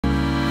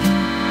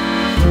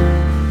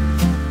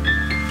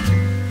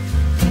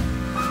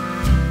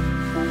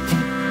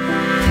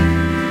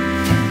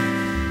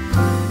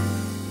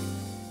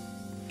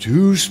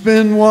to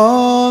spend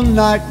one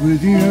night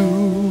with you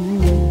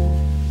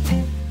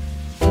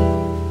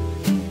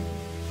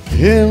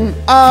in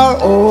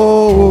our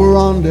old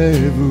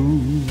rendezvous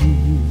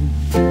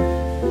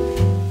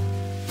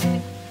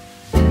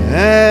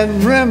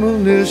and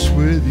reminisce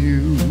with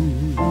you.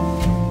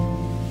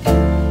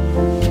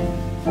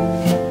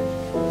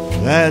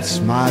 That's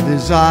my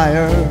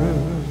desire,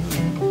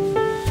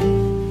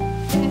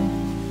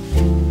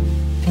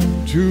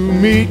 to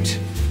meet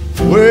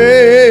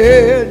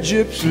where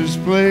gypsies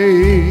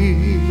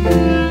play,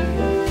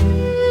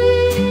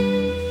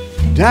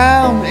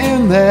 down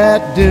in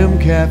that dim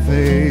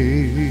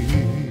cafe,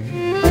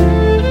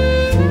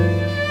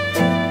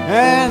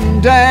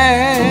 and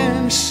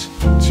dance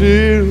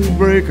till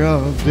break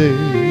of day.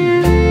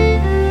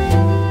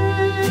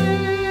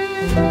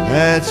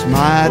 That's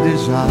my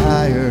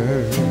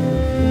desire.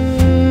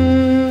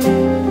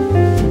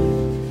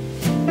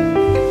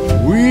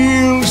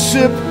 We'll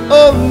sip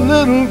a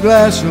little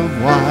glass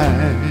of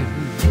wine,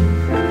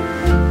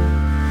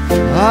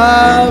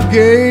 I'll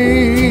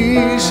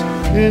gaze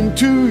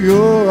into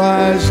your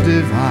eyes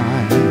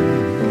divine,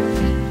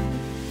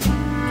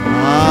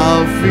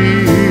 I'll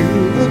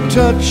feel the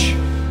touch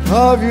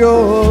of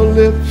your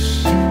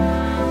lips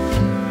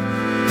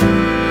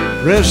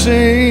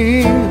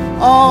pressing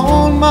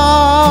on mine,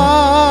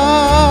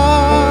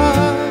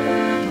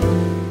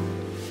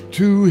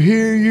 to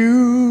hear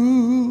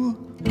you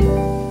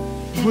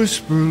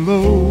whisper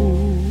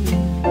low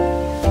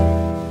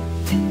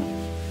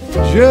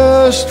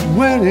just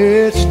when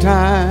it's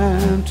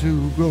time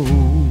to go.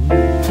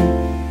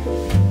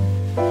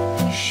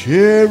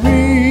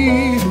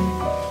 Sherry,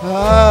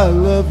 I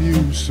love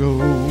you so.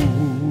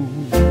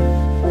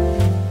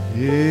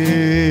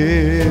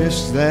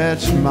 Yes,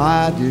 that's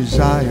my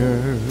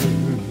desire.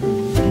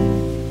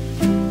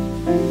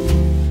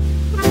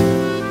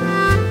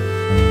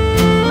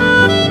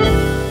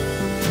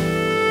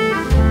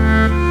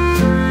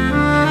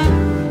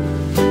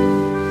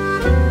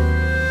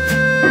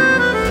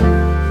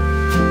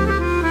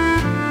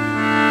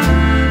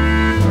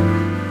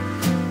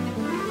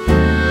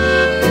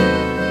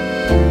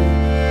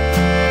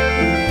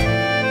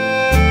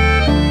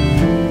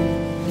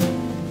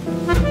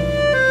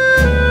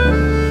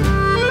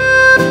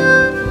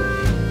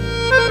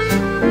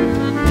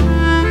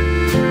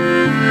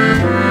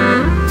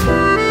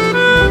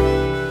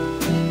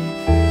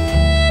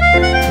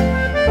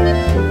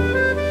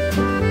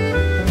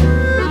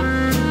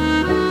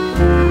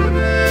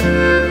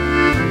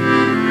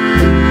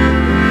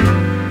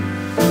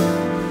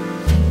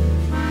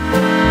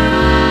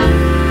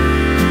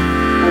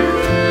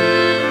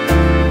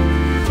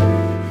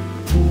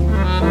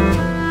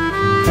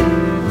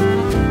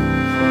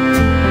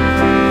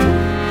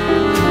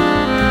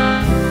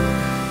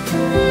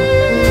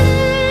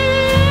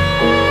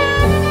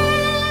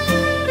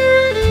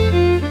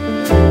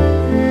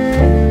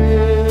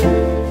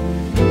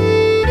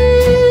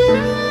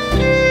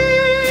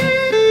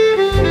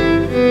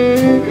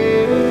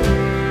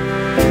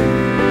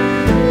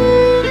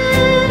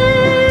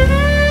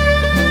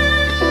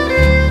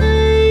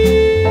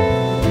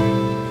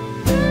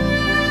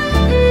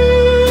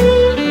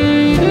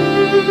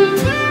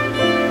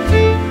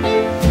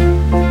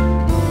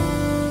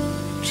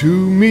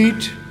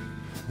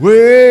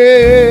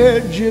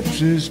 Where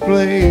gypsies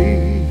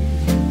play,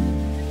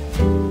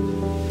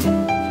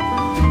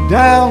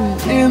 down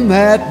in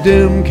that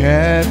dim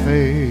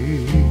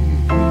cafe,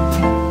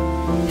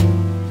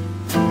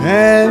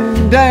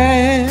 and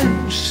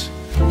dance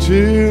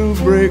till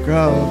break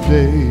of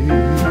day.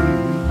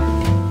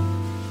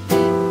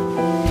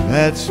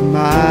 That's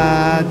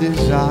my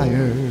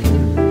desire.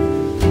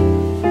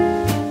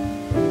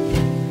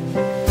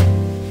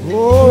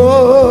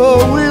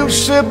 Oh, we'll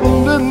sip a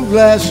little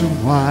glass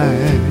of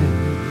wine,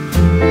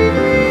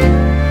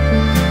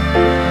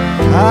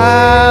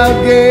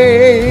 I'll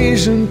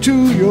gaze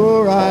into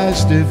your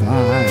eyes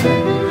divine,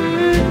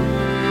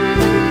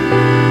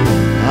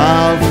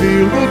 I'll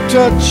feel the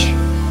touch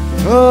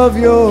of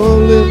your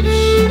lips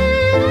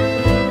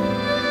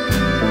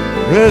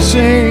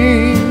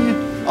pressing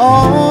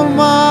on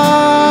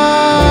mine,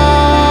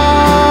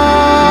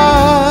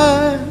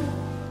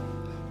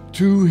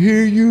 to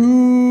hear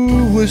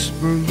you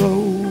whisper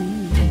low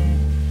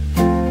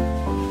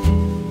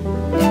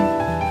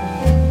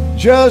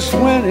just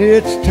when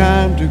it's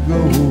time to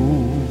go.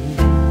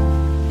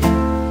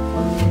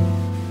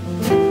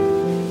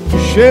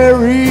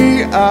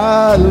 Sherry,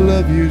 I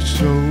love you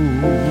so.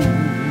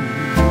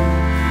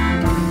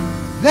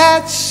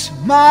 That's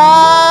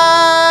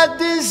my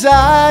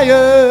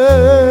desire.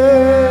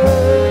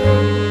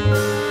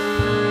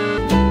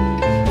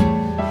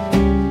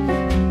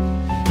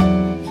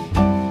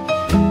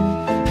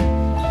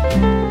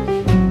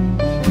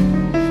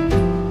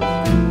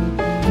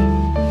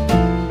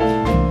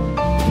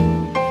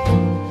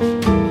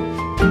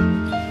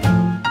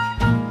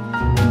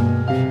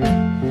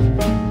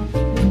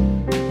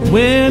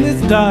 When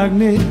it's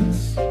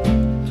darkness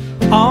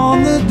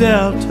on the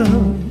delta,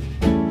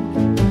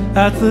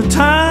 that's the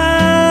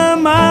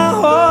time my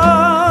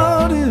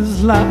heart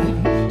is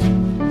light.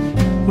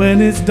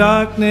 when it's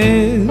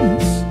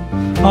darkness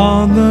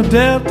on the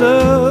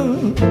delta.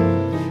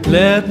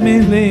 Let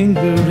me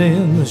linger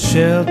in the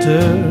shelter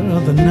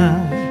of the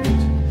night.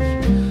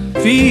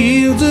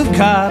 Fields of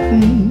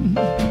cotton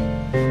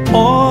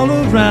all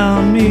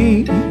around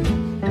me,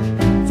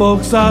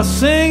 folks are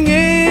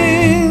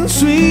singing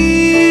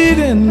sweet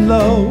and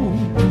low.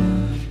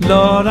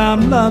 Lord,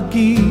 I'm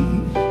lucky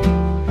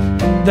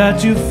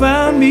that you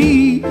found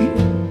me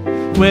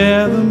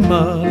where the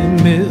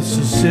muddy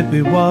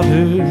Mississippi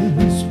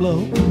waters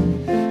flow.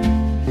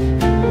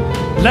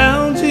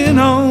 Lounging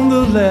on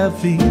the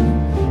levee,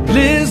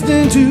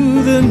 listening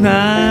to the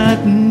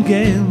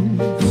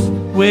nightingales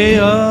way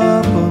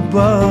up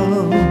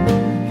above.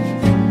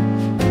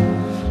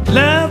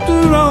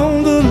 Laughter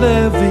on the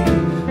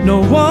levee, no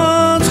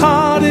one's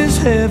heart is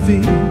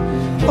heavy.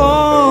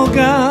 All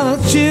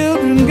God's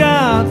children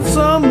got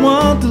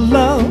someone to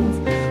love.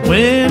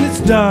 When it's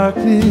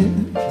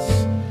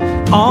darkness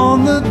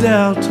on the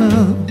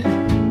delta,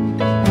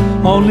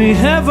 only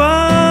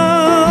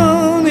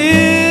heaven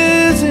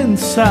is in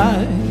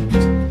sight.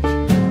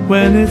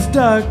 When it's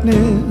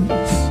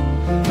darkness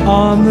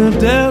on the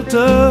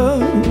delta,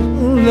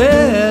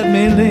 let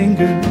me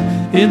linger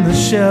in the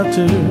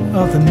shelter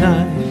of the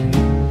night.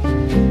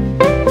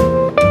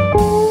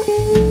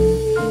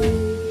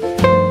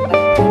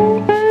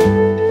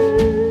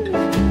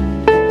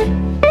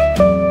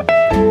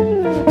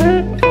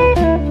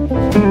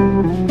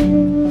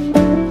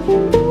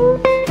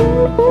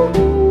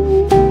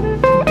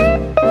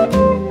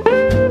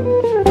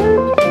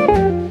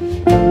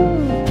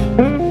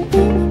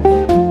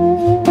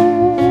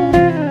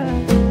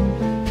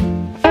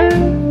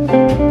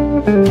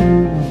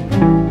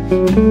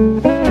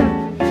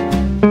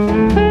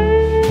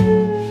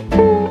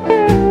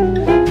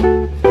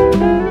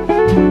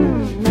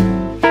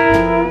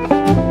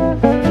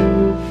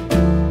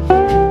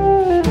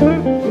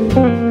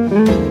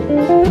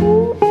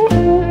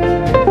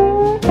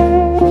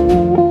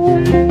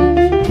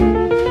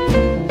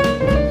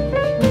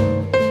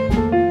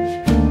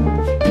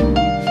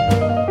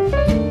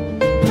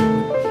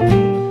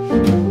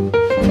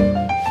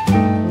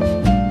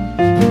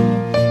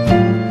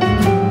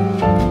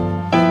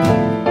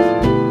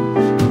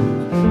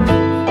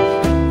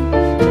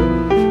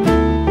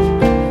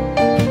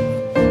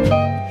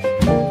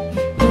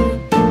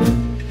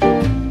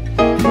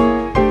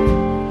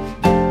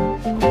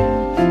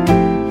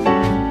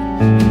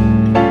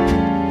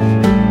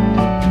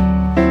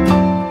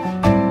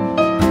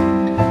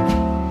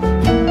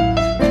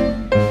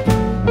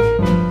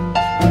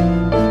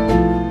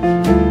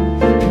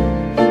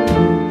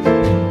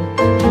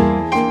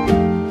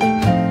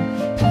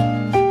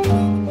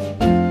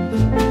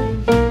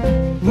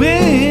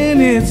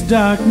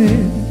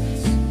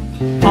 Darkness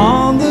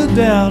on the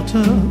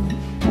delta,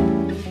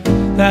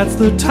 that's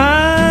the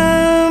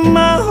time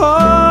my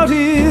heart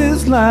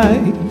is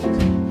light.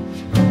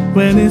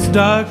 When it's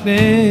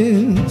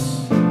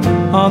darkness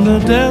on the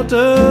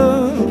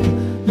delta,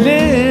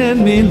 let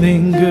me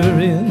linger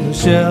in the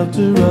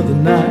shelter of the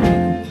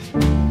night.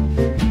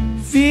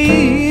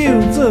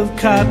 Fields of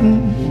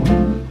cotton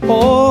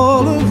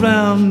all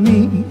around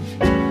me,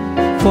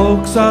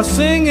 folks are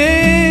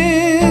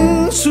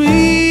singing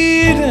sweet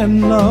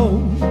and low.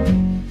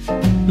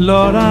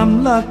 Lord,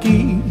 I'm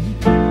lucky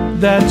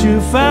that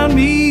you found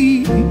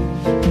me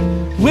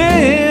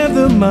where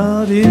the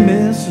muddy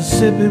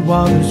Mississippi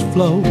waters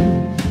flow.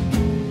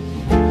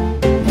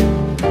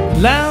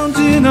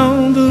 Lounging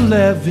on the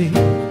levee,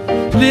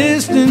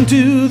 listening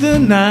to the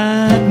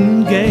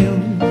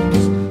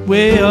nightingales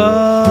way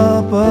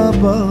up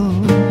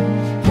above.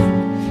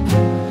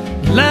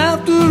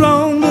 Laughter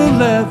on the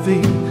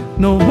levee,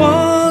 no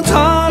one's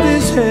heart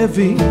is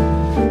heavy.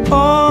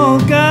 All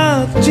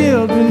God's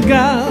children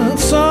got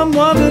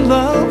someone to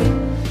love.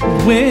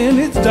 When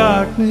it's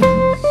darkness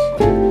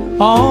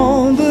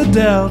on the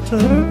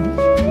delta,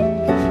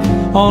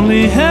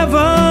 only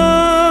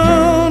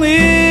heaven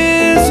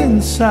is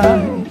in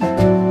sight.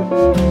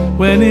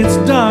 When it's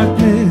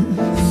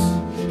darkness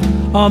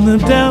on the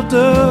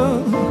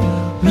delta,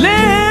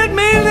 let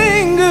me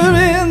linger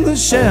in the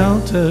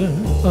shelter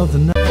of the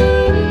night.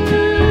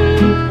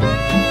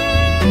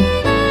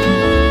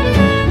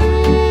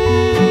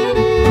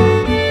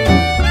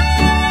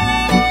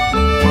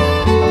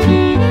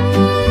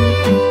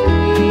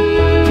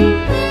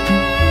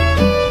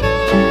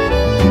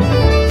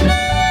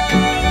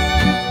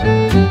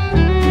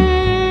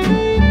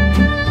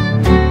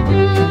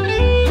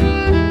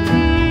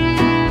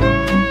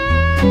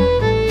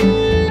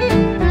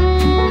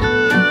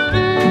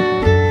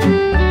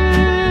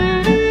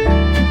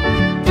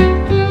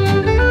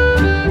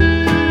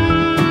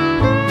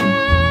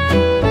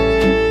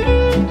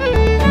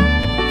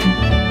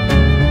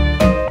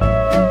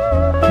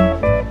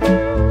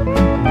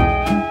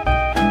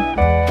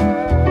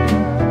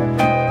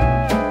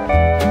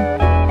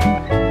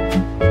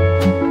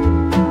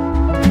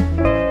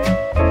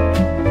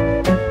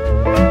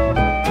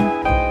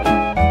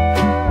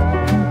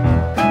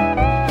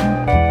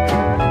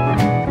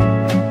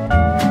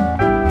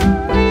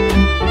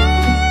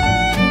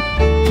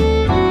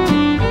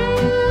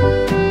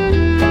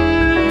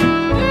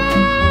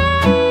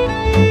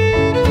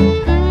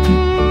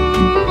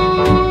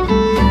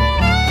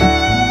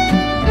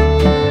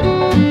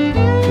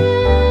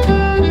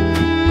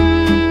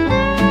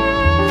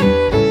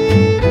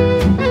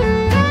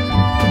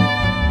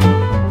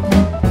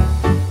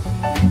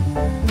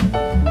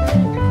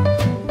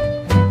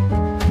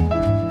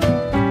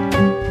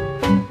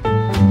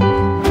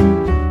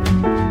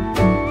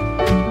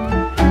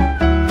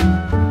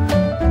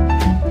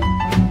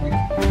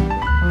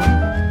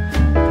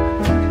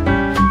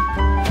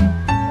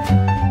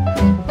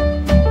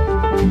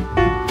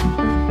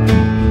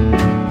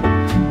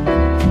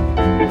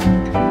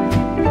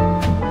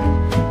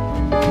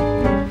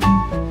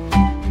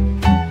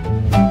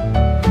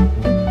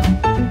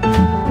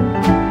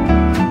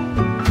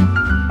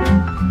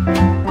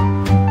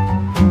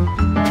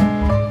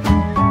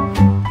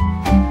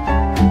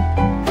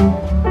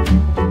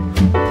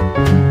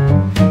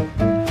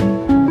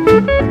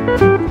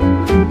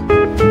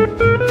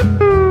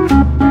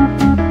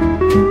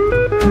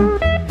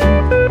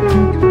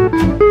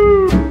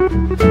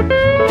 Thank you.